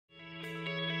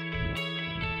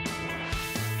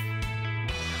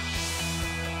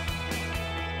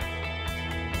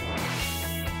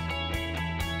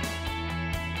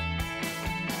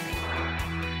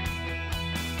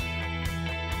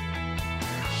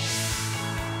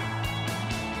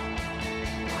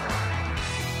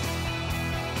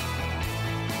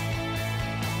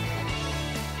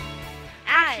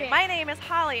my name is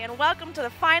Holly, and welcome to the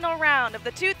final round of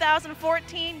the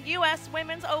 2014 U.S.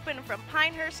 Women's Open from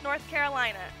Pinehurst, North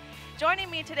Carolina.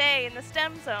 Joining me today in the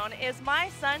STEM zone is my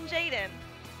son, Jaden.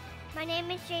 My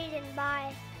name is Jaden.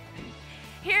 Bye.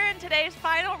 Here in today's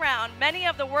final round, many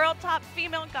of the world top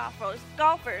female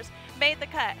golfers made the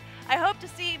cut. I hope to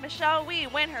see Michelle Wee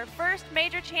win her first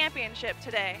major championship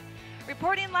today.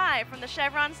 Reporting live from the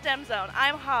Chevron STEM zone,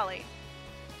 I'm Holly.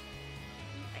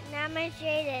 My name is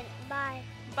Jaden. Bye.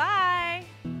 Bye.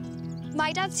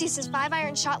 My dad sees his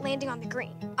 5-iron shot landing on the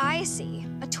green. I see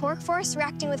a torque force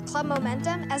reacting with club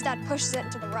momentum as dad pushes it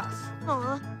into the rough.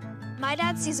 Aw. My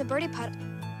dad sees a birdie putt.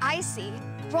 I see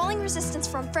rolling resistance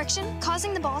from friction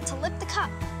causing the ball to lip the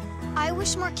cup. I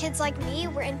wish more kids like me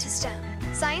were into STEM.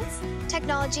 Science,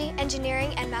 technology,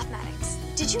 engineering, and mathematics.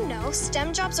 Did you know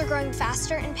STEM jobs are growing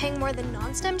faster and paying more than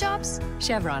non-STEM jobs?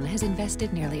 Chevron has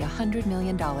invested nearly $100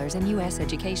 million in U.S.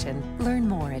 education. Learn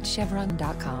more at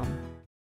chevron.com.